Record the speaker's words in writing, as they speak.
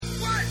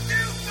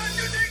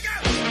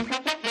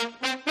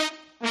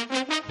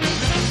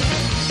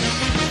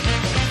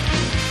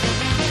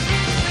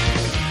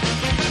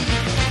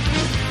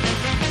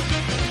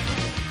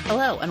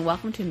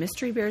welcome to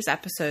Mystery Beers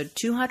episode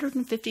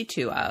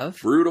 252 of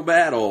Brutal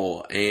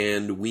Battle.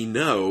 And we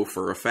know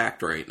for a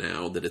fact right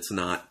now that it's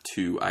not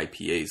two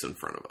IPAs in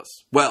front of us.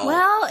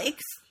 Well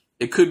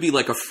it could be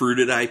like a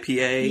fruited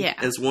IPA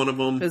as one of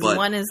them. Because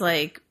one is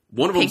like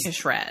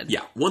pinkish red.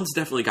 Yeah, one's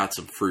definitely got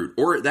some fruit.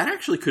 Or that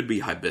actually could be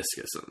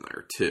hibiscus in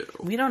there too.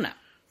 We don't know.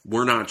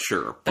 We're not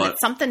sure. But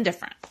it's something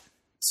different.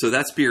 So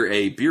that's beer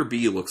A. Beer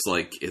B looks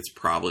like it's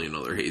probably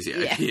another hazy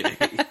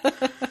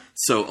IPA.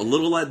 So a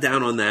little let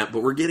down on that,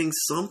 but we're getting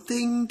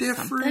something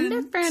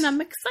different.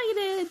 I'm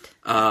excited.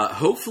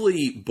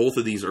 Hopefully both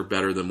of these are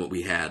better than what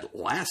we had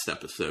last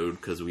episode,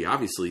 because we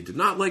obviously did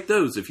not like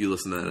those if you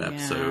listen to that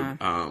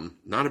episode.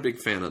 Not a big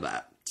fan of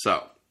that.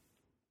 So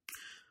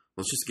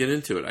let's just get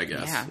into it, I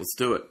guess. Yeah. Let's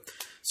do it.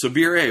 So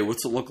beer A,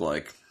 what's it look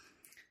like?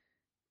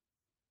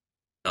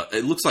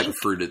 It looks like a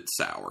fruited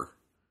sour.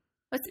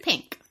 It's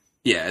pink.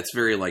 Yeah, it's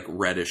very like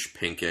reddish,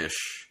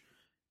 pinkish.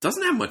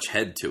 Doesn't have much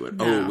head to it.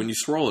 No. Oh, when you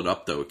swirl it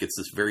up, though, it gets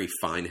this very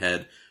fine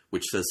head,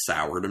 which says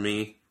sour to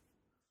me.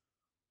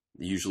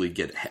 You usually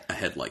get a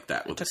head like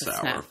that with a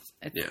sour.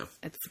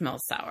 It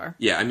smells sour.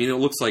 Yeah, I mean, it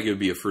looks like it would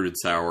be a fruited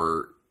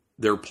sour.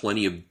 There are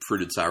plenty of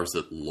fruited sours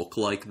that look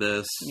like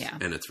this. Yeah.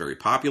 And it's very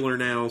popular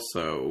now,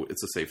 so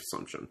it's a safe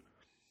assumption.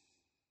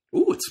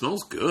 Ooh, it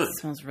smells good. It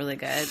smells really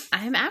good.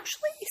 I'm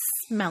actually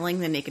smelling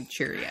the Naked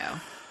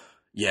Cheerio.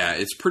 Yeah,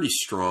 it's pretty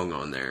strong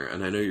on there,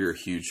 and I know you're a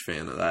huge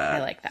fan of that. I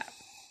like that.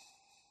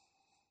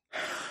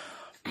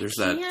 There's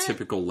that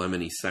typical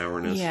lemony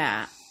sourness.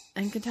 Yeah.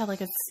 And you can tell, like,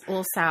 it's a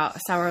little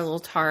sour, a little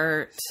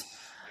tart.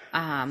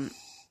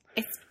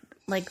 It's,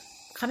 like,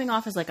 coming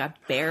off as, like, a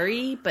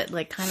berry, but,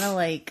 like, kind of,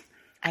 like,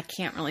 I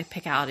can't really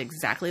pick out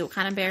exactly what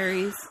kind of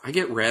berries. I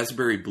get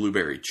raspberry,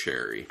 blueberry,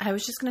 cherry. I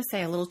was just going to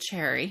say a little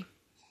cherry.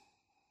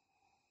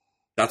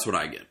 That's what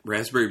I get.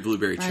 Raspberry,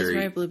 blueberry, cherry.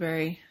 Raspberry,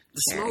 blueberry, It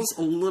smells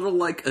a little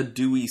like a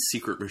Dewey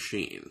Secret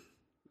Machine.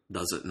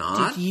 Does it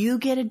not? Did you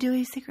get a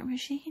Dewey Secret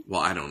Machine? Well,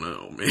 I don't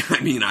know.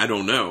 I mean, I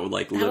don't know.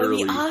 Like, that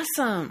literally, would be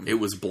awesome. It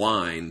was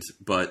blind,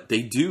 but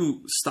they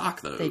do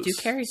stock those. They do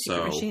carry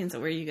secret machines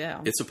where you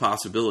go. It's a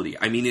possibility.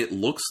 I mean, it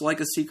looks like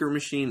a secret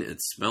machine.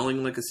 It's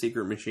smelling like a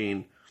secret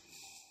machine.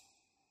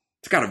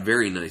 It's got a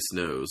very nice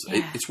nose.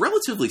 Yeah. It's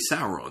relatively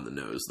sour on the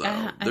nose,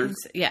 though.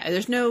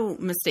 There's no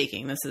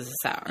mistaking this is a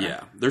sour.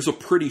 Yeah, there's a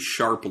pretty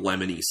sharp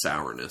lemony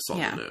sourness on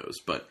the nose,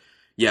 but...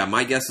 Yeah,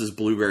 my guess is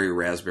blueberry,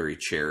 raspberry,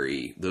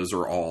 cherry. Those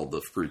are all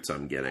the fruits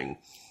I'm getting.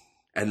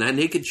 And that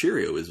Naked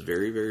Cheerio is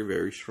very, very,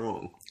 very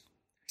strong.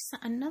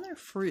 There's another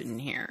fruit in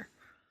here.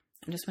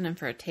 I just went in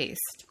for a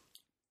taste.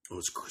 Oh,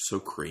 it's so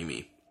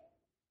creamy.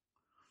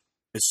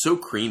 It's so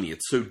creamy.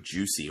 It's so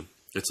juicy.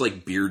 It's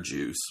like beer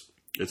juice.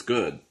 It's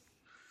good.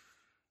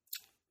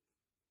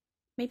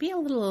 Maybe a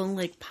little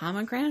like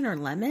pomegranate or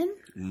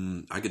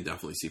lemon? I could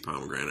definitely see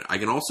pomegranate. I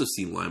can also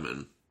see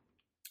lemon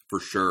for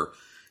sure.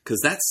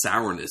 Because that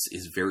sourness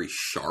is very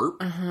sharp.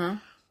 Uh-huh.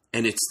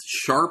 And it's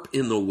sharp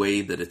in the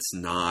way that it's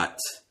not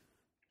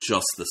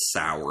just the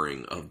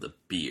souring of the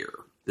beer.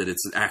 That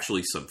it's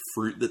actually some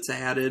fruit that's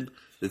added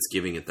that's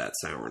giving it that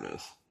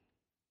sourness.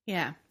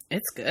 Yeah,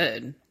 it's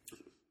good.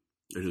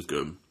 It is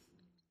good.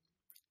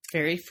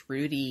 Very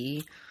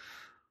fruity.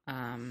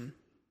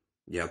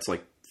 Yeah, it's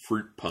like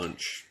fruit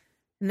punch.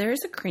 And there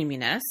is a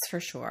creaminess for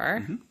sure.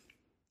 Mm-hmm.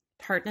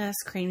 Tartness,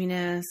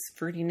 creaminess,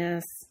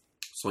 fruitiness.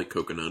 It's like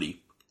coconutty.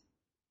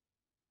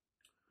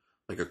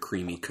 Like a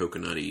creamy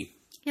coconutty.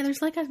 Yeah,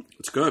 there's like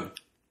It's good.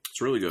 It's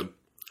really good.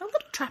 A little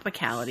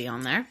tropicality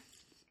on there.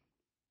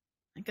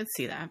 I could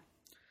see that.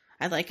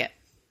 I like it.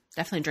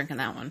 Definitely drinking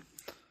that one.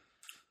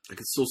 I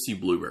could still see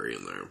blueberry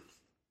in there.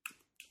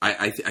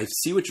 I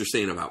see what you're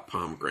saying about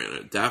pomegranate.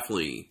 It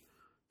definitely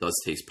does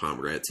taste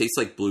pomegranate. It tastes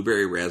like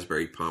blueberry,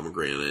 raspberry,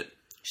 pomegranate.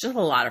 It's just a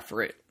lot of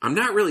fruit. I'm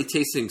not really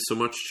tasting so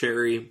much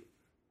cherry.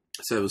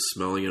 So I was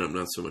smelling it. I'm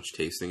not so much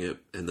tasting it.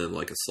 And then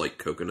like a slight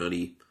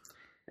coconutty.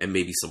 And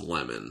maybe some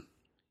lemon.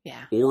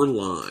 Yeah. Or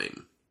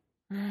lime.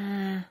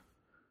 I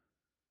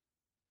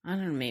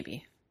don't know,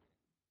 maybe.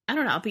 I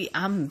don't know.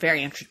 I'm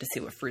very interested to see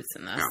what fruit's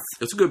in this. Yeah,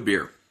 it's a good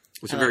beer.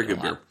 It's a very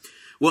good beer.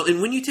 Well,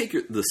 and when you take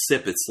the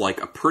sip, it's like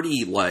a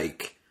pretty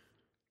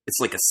it's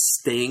like a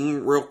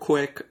sting real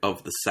quick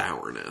of the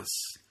sourness.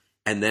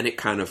 And then it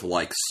kind of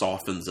like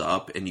softens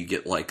up and you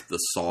get like the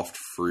soft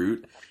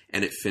fruit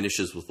and it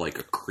finishes with like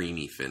a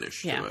creamy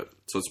finish to it.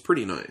 So it's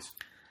pretty nice.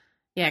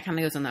 Yeah, it kind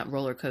of goes on that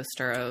roller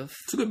coaster of...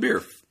 It's a good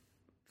beer.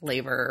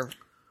 Flavor.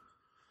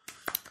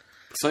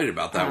 Excited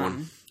about that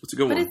one. It's a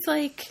good one. But it's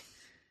like,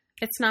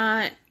 it's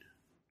not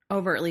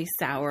overtly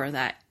sour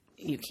that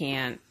you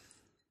can't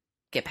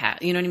get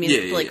past. You know what I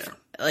mean? Yeah.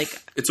 Like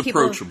it's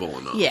approachable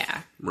enough.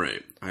 Yeah.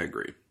 Right. I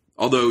agree.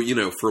 Although,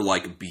 for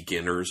like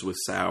beginners with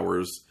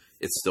sours,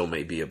 it still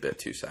may be a bit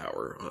too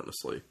sour,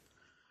 honestly.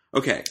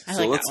 Okay.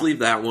 So let's leave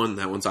that one.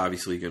 That one's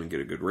obviously going to get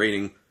a good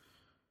rating.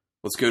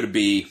 Let's go to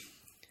B.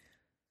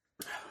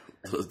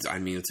 I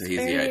mean, it's a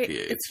hazy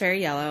IPA. It's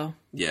very yellow.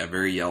 Yeah,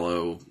 very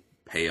yellow,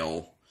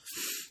 pale.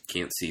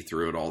 Can't see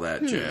through it, all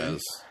that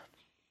jazz.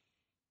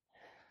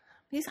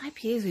 These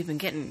IPAs we've been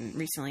getting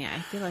recently, I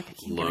feel like I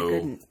can't low.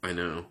 get a good... I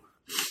know.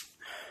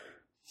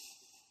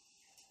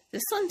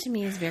 This one to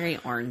me is very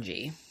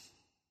orangey.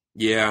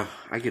 Yeah,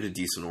 I get a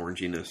decent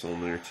oranginess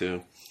on there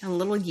too. A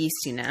little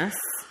yeastiness.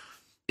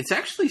 It's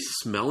actually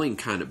smelling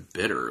kind of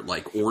bitter,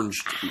 like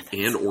orange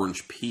and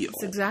orange peel.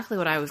 That's exactly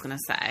what I was going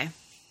to say.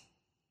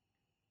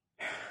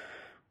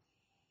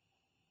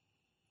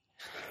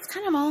 It's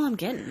kind of all I'm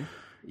getting.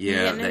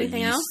 Yeah, that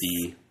anything yeasty,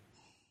 else?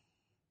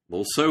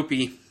 little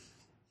soapy.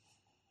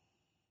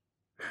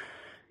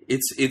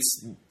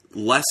 It's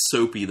less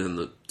soapy than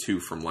the two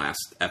from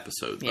last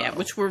episode, though, Yeah,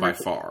 which were by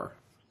far.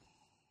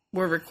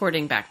 We're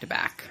recording back to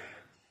back.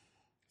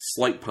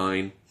 Slight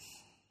pine.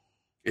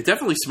 It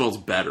definitely smells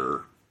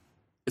better.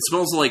 It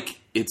smells like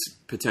it's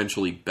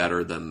potentially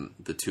better than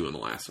the two in the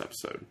last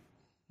episode.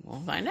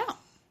 We'll find out.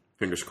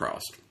 Fingers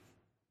crossed.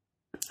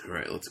 All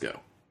right, let's go.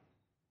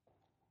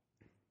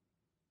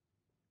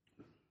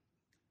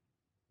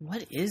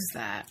 What is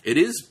that? It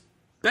is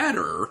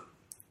better.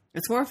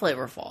 It's more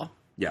flavorful.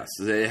 Yes,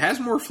 it has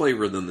more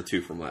flavor than the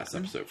two from last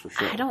episode, for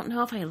sure. I don't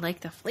know if I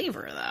like the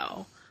flavor,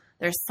 though.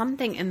 There's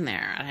something in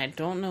there, and I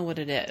don't know what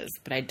it is,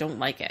 but I don't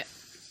like it.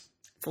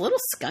 It's a little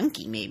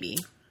skunky, maybe.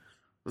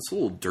 It's a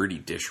little dirty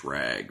dish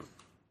rag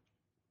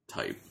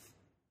type.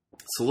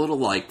 It's a little,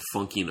 like,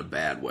 funky in a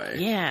bad way.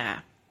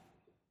 Yeah.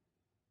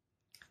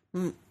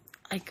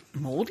 Like,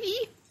 moldy?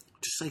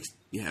 Just like,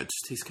 yeah, it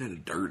just tastes kind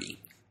of dirty.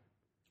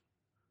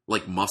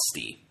 Like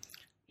musty.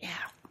 Yeah.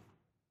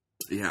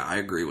 Yeah, I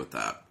agree with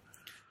that.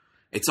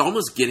 It's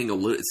almost getting a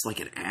little, it's like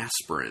an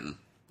aspirin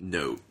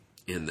note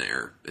in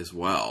there as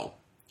well.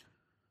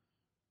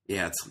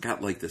 Yeah, it's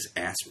got like this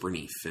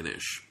aspirin-y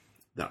finish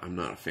that I'm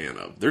not a fan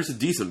of. There's a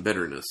decent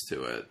bitterness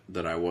to it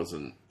that I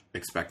wasn't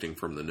expecting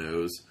from the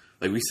nose.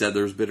 Like we said,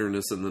 there's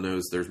bitterness in the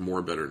nose. There's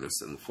more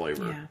bitterness in the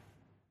flavor. Yeah.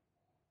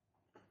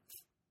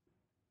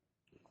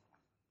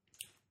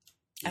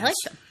 I like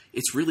them.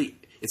 It's really,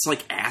 it's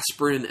like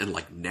aspirin and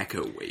like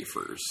Necco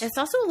wafers. It's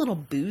also a little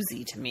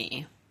boozy to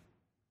me.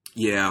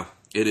 Yeah,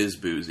 it is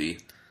boozy.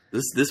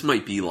 This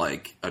might be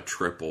like a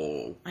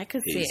triple. I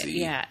could see hazy.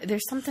 it. Yeah,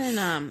 there's something.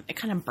 It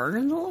kind of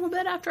burns a little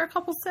bit after a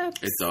couple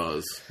sips. It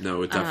does.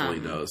 No, it definitely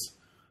does.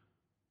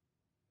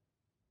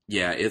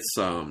 Yeah, it's.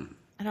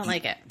 I don't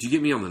like it. Do you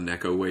get me on the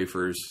Necco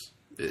wafers?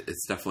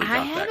 It's definitely got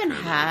I that haven't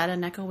kind had a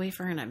Necco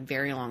wafer in a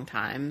very long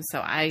time,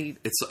 so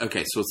It's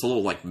okay. So it's a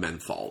little like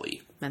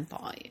menthol-y.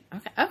 Menthol-y.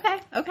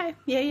 Okay.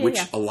 Yeah. Which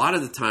a lot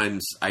of the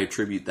times I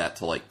attribute that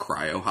to like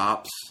cryo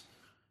hops.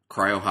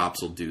 Cryo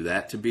hops will do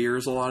that to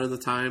beers a lot of the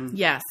time.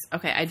 Yes.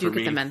 Okay. I do For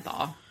get the me.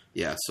 menthol.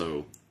 Yeah.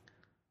 So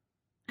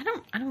I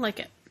don't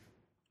like it.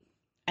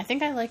 I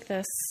think I like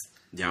this.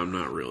 yeah, I'm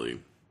not really.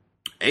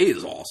 A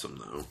is awesome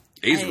though.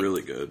 A is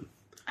really good.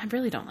 I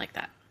really don't like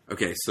that.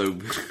 Okay, so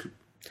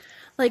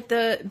Like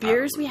the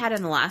beers we had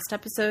in the last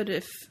episode,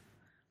 if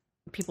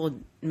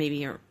people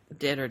maybe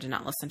did or did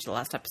not listen to the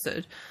last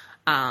episode,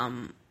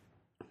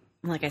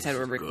 like I said,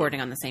 we're recording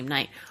on the same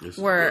night.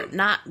 We're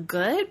not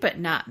good, but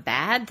not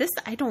bad. This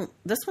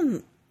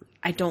one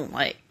I don't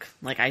like.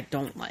 Like I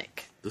don't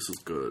like. This is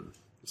good.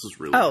 This is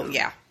really Oh good.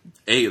 yeah.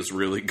 A is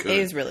really good. A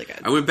is really good.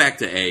 I went back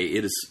to A.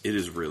 It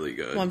is really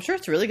good. Well, I'm sure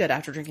it's really good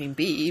after drinking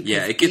B.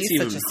 Yeah, it gets B's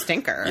even such a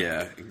stinker.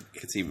 Yeah, it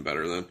gets even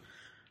better then.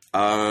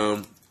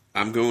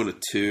 I'm going to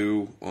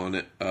 2 on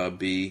it,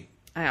 B.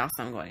 I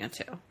also am going a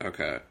 2.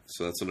 Okay,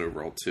 so that's an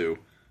overall 2.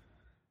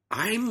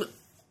 I'm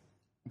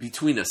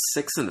between a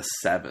 6 and a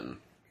 7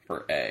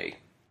 for A.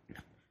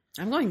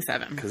 I'm going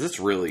 7. Because it's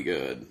really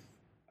good.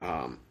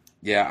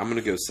 Yeah, I'm going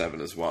to go 7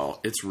 as well.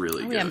 It's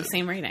really good. We have the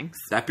same ratings.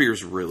 That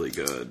beer's really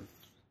good.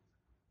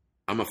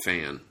 I'm a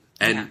fan.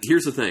 And Yeah.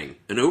 here's the thing.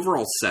 An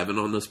overall 7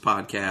 on this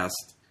podcast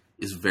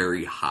is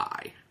very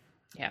high.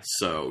 Yeah.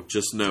 So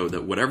just know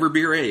that whatever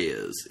beer A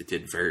is, it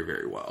did very,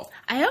 very well.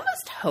 I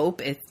almost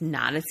hope it's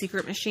not a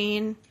secret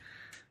machine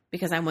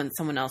because I want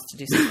someone else to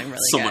do something really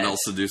Someone good. else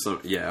to do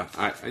something. Yeah,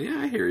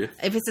 I hear you.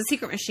 If it's a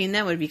secret machine,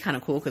 that would be kind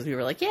of cool because we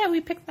were like, yeah,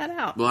 we picked that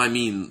out. Well, I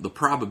mean, the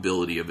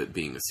probability of it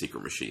being a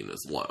secret machine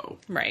is low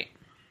Right.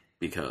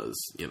 because,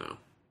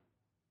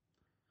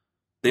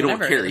 they don't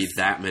Whatever it carry is.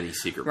 that many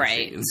secret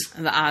Right. machines.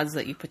 And the odds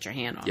that you put your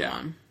hand on Yeah.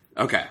 one.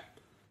 Okay.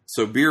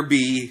 So beer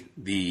B,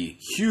 the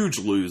huge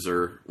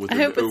loser with I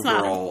an hope it's not.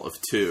 overall of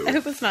 2. I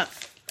hope it's not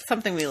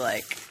something we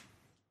like.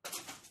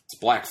 It's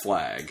Black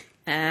Flag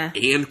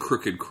and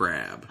Crooked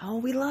Crab. Oh,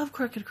 we love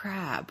Crooked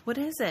Crab. What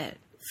is it?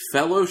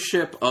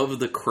 Fellowship of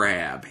the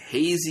Crab.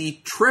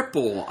 Hazy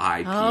Triple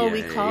IPA. Oh,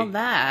 we called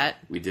that.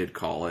 We did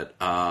call it.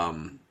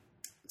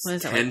 What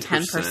is it, like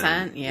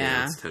 10%?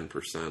 Yeah. It's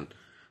 10%.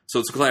 So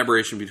it's a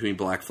collaboration between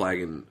Black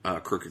Flag and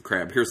Crooked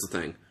Crab. Here's the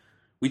thing.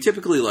 We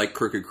typically like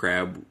Crooked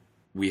Crab.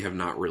 We have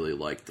not really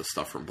liked the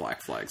stuff from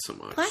Black Flag so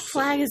much. Black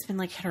Flag has been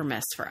like hit or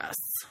miss for us.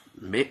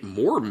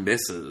 More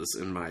misses,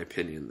 in my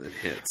opinion, than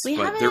hits. We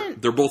but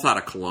haven't- they're both out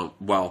of Columbia.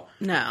 Well,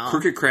 No.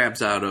 Crooked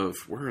Crab's out of...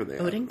 Where are they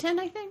at? Odington,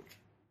 I think?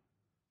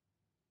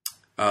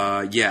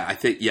 Yeah, I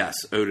think, yes,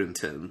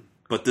 Odenton.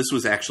 But this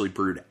was actually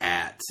brewed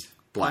at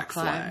Black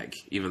Flag. Flag,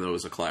 even though it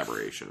was a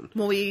collaboration,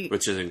 Well,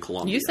 which is in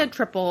Columbia. you said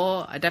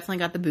triple. I definitely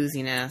got the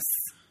booziness.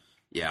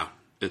 Yeah,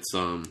 it's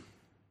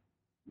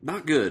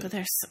not good. But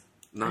there's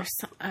not.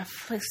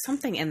 There's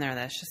something in there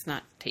that's just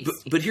not tasty.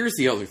 But here's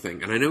the other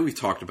thing, and I know we've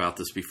talked about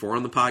this before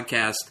on the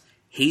podcast.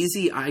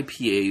 Hazy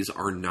IPAs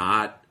are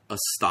not a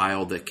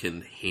style that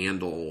can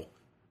handle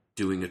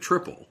doing a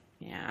triple.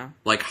 Yeah.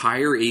 Like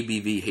higher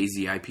ABV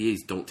hazy IPAs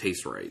don't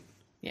taste right.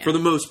 Yeah. For the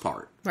most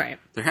part. Right.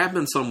 There have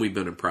been some we've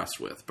been impressed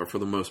with, but for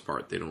the most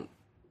part, they don't.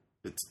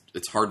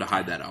 It's hard to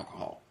hide that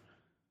alcohol.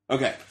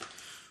 Okay.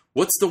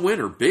 What's the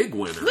winner? Big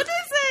winner. What is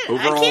it?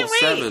 Overall, I can't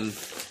wait. 7.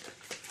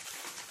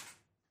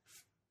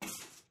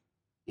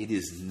 It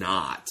is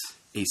not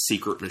a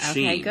secret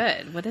machine. Okay,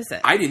 good. What is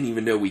it? I didn't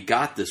even know we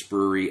got this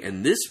brewery,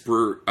 and this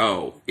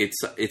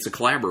it's a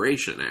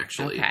collaboration,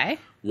 actually. Okay.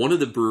 One of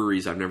the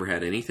breweries I've never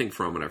had anything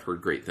from, and I've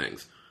heard great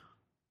things.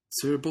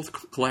 So they're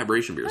both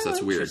collaboration beers.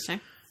 That's weird.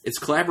 It's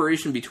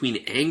collaboration between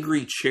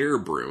Angry Chair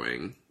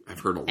Brewing. I've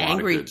heard a lot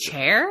Angry of good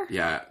Chair?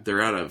 Yeah,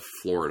 they're out of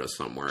Florida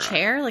somewhere.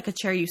 Chair? Like a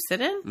chair you sit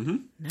in? Mm-hmm.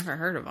 Never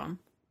heard of them.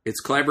 It's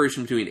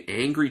collaboration between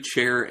Angry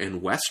Chair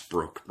and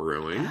Westbrook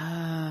Brewing.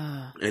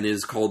 Oh. And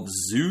is called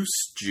Zeus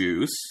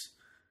Juice.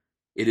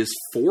 It is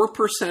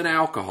 4%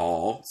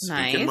 alcohol.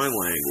 Speaking my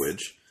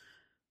language.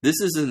 This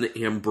is an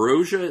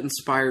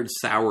ambrosia-inspired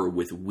sour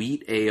with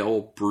wheat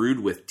ale brewed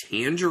with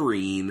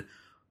tangerine,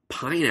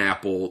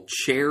 pineapple,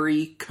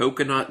 cherry,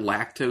 coconut,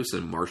 lactose,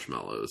 and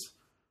marshmallows.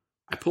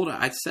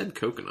 I said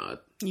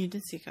coconut. You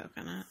did see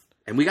coconut.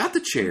 And we got the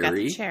cherry. We got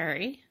the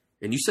cherry.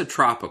 And you said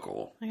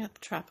tropical. I got the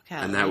tropical.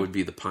 And that would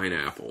be the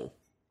pineapple.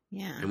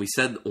 Yeah. And we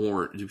said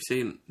orange. Did we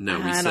say? No,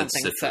 we said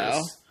citrus.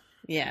 So.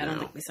 Yeah, I don't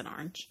think we said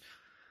orange.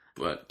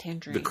 But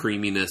tangerine. The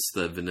creaminess,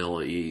 the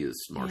vanilla-y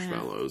is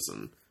marshmallows.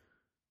 And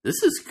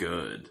this is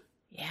good.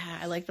 Yeah,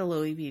 I like the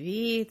low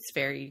ABV. It's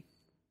very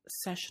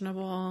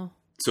sessionable.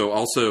 So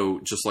also,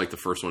 just like the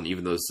first one,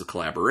 even though it's a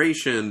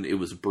collaboration, it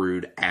was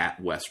brewed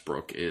at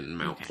Westbrook in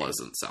Mount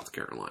Pleasant, South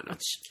Carolina.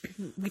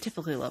 Which we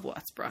typically love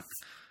Westbrook.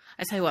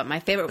 I tell you what, my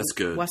favorite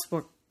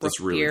Westbrook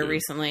beer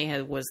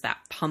recently was that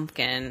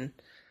pumpkin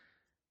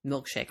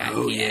milkshake IPA.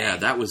 Oh yeah,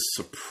 that was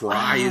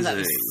surprising. Oh, that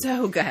was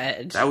so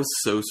good. That was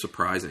so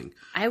surprising.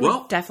 I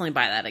would definitely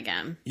buy that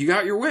again. You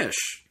got your wish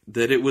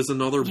that it was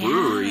another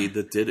brewery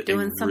that did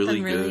doing a really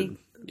good,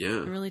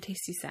 really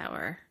tasty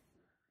sour.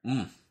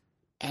 Mm.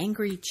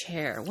 Angry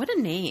Chair. What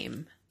a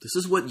name. This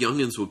is what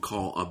youngins would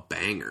call a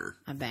banger.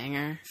 A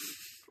banger.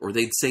 Or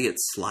they'd say it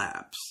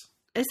slaps.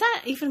 Is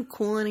that even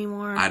cool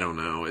anymore? I don't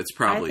know. It's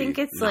probably I think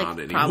it's not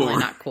like anymore. probably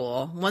not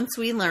cool. Once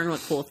we learn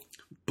what cool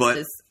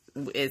is,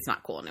 it's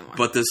not cool anymore.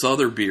 But this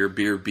other beer,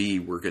 Beer B,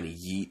 we're going to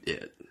yeet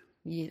it.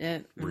 Yeet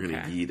it? We're going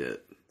to yeet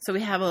it. So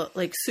we have a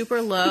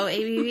super low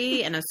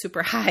ABV and a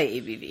super high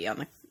ABV on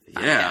the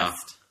podcast. Yeah.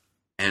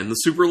 And the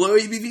super low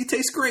ABV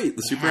tastes great.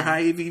 The super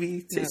high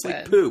ABV tastes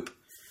like poop.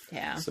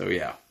 Yeah. So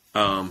yeah.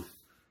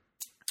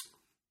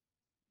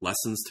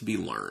 Lessons to be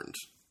learned.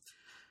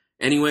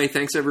 Anyway,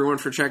 thanks everyone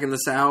for checking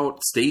this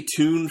out. Stay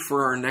tuned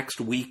for our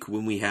next week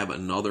when we have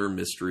another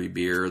mystery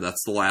beer.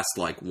 That's the last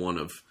one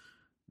of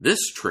this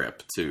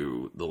trip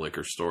to the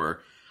liquor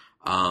store.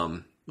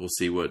 We'll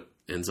see what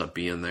ends up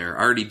being there.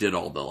 I already did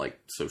all the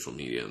social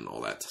media and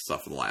all that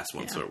stuff for the last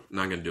one, so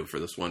not going to do it for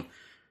this one.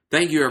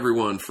 Thank you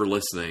everyone for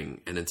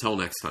listening, and until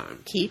next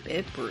time. Keep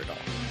it brutal.